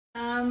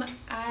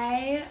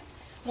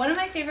One of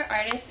my favorite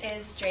artists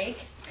is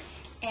Drake,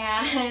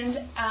 and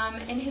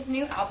in his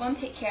new album,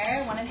 Take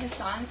Care, one of his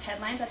songs,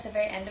 Headlines, at the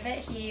very end of it,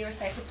 he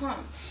recites a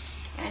poem.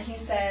 And he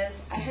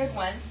says, "I heard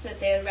once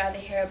that they would rather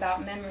hear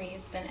about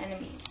memories than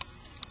enemies.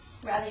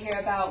 Rather hear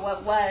about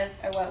what was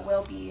or what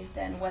will be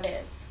than what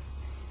is.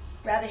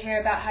 Rather hear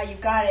about how you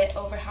got it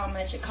over how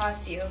much it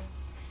cost you.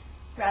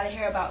 Rather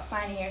hear about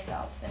finding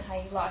yourself than how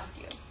you lost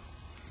you.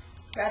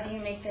 Rather you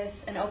make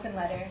this an open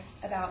letter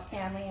about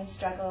family and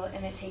struggle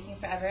and it taking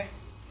forever.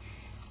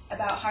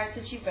 About hearts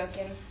that you've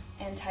broken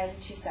and ties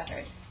that you've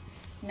severed.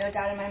 No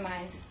doubt in my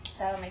mind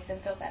that'll make them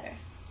feel better."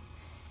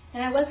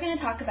 And I was going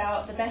to talk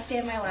about the best day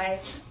of my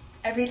life,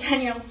 every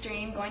 10-year-old's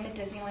dream, going to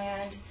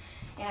Disneyland,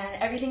 and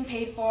everything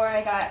paid for.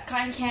 I got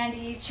cotton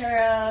candy,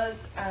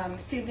 churros,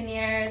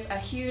 souvenirs, a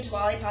huge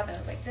lollipop that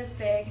was like this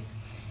big.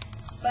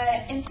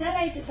 But instead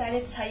I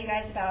decided to tell you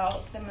guys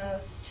about the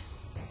most,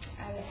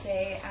 I would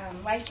say,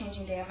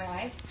 life-changing day of my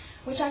life,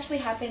 which actually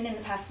happened in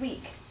the past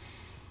week.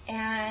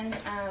 And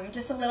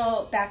just a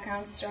little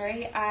background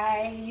story.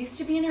 I used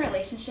to be in a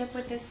relationship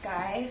with this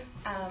guy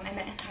I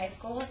met in high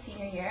school,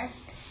 senior year.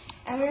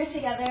 And we were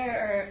together,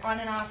 or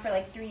on and off, for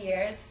like 3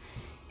 years.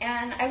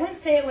 And I wouldn't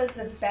say it was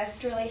the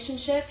best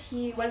relationship.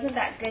 He wasn't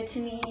that good to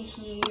me.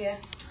 He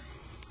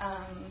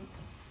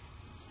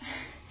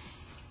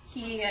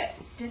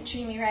didn't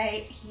treat me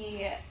right.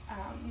 He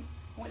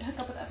would hook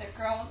up with other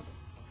girls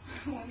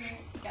when we were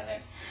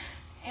together.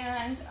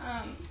 And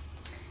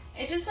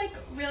it just like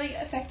really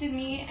affected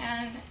me,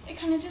 and it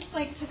kind of just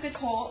like took a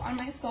toll on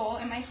my soul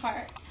and my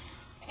heart.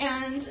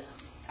 And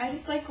I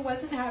just like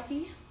wasn't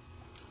happy.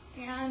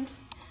 And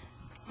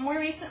more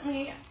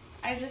recently,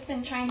 I've just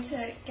been trying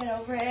to get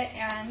over it,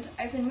 and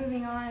I've been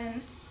moving on,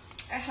 and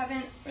I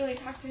haven't really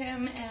talked to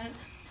him, and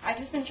I've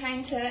just been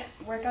trying to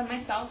work on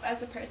myself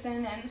as a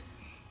person. And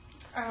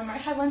I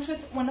had lunch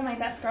with one of my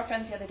best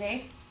girlfriends the other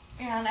day,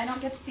 and I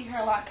don't get to see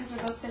her a lot because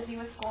we're both busy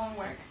with school and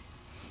work.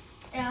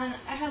 And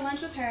I had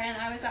lunch with her,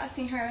 and I was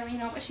asking her,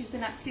 what she's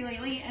been up to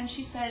lately, and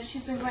she said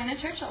she's been going to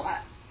church a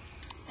lot.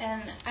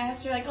 And I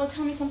asked her, oh,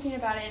 tell me something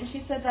about it, and she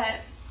said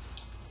that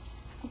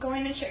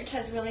going to church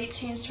has really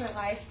changed her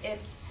life.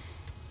 It's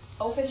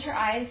opened her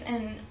eyes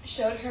and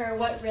showed her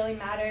what really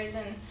matters.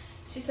 And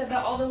she said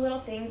that all the little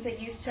things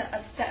that used to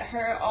upset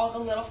her, all the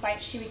little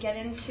fights she would get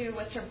into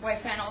with her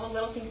boyfriend, all the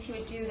little things he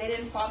would do, they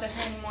didn't bother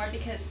her anymore,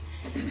 because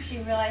she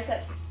realized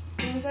that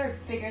things are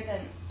bigger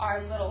than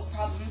our little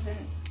problems,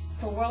 and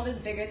the world is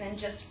bigger than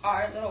just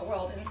our little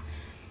world. And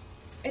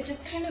it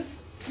just kind of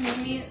made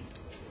me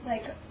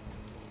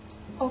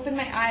open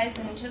my eyes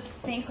and just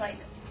think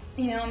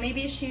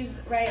maybe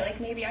she's right,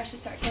 maybe I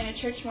should start going to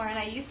church more. And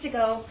I used to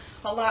go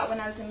a lot when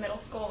I was in middle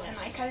school, and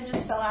I kind of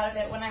just fell out of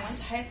it when I went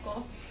to high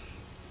school.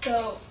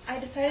 So I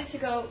decided to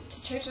go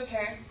to church with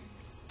her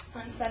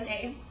on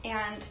Sunday,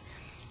 and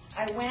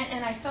I went,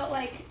 and I felt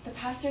like the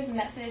pastor's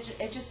message,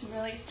 it just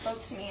really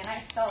spoke to me, and I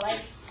felt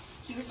like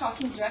he was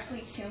talking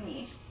directly to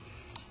me,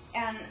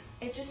 and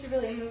it just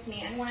really moved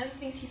me. And one of the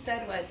things he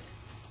said was,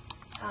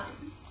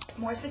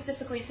 more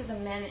specifically to the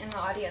men in the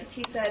audience,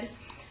 he said,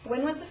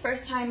 "When was the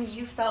first time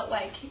you felt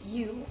like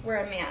you were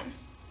a man?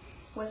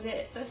 Was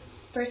it the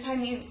first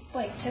time you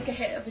took a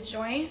hit of a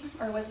joint?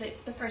 Or was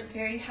it the first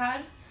beer you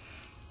had?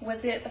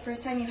 Was it the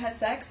first time you had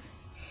sex?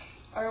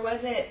 Or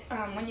was it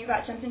when you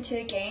got jumped into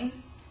a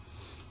gang?"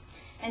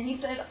 And he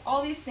said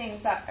all these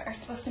things that are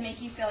supposed to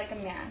make you feel like a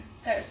man,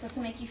 that are supposed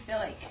to make you feel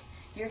like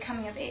you're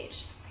coming of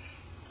age.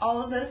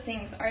 All of those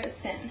things are a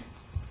sin.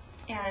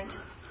 And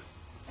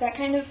that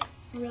kind of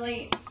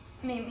really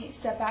made me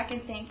step back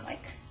and think,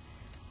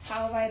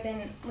 how have I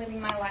been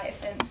living my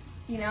life? And,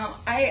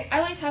 I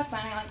like to have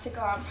fun. I like to go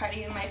out and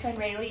party with my friend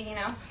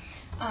Rayleigh,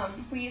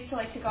 we used to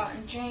like to go out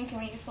and drink, and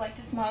we used to like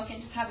to smoke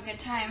and just have a good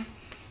time.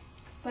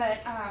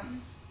 But,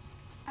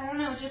 I don't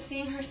know, just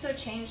seeing her so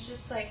changed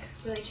just,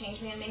 really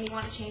changed me and made me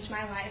want to change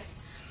my life.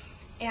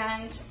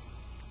 And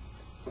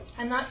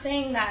I'm not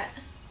saying that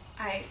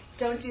I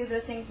don't do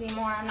those things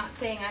anymore. I'm not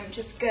saying I'm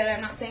just good.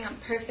 I'm not saying I'm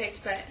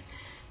perfect, but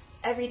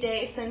every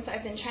day since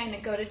I've been trying to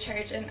go to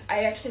church, and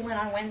I actually went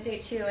on Wednesday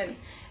too, and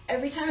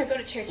every time I go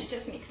to church, it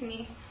just makes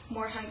me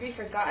more hungry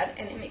for God,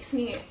 and it makes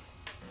me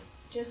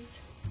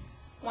just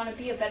want to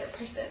be a better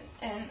person,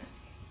 and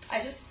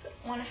I just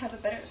want to have a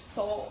better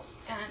soul,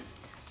 and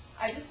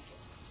I just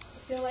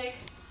feel like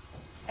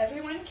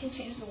everyone can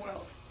change the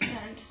world,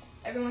 and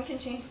everyone can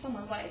change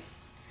someone's life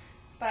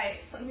by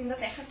something that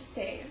they have to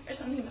say or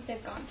something that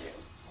they've gone through.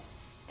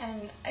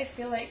 And I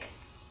feel like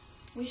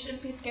we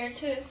shouldn't be scared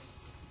to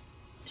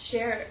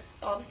share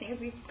all the things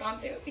we've gone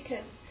through,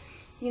 because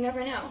you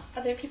never know.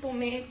 Other people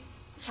may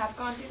have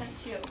gone through them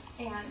too,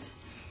 and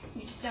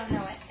you just don't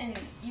know it, and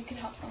you can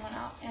help someone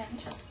out,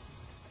 and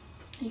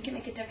you can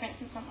make a difference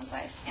in someone's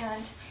life.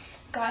 And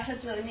God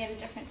has really made a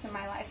difference in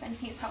my life, and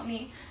He's helped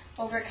me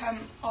overcome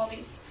all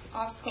these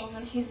obstacles,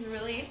 and He's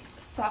really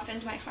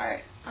softened my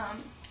heart,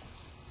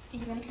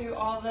 even through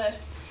all the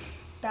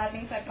bad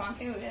things I've gone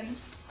through, and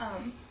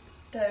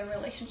the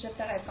relationship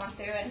that I've gone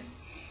through, and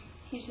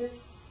He's just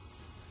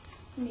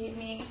made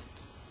me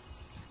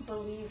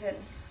believe in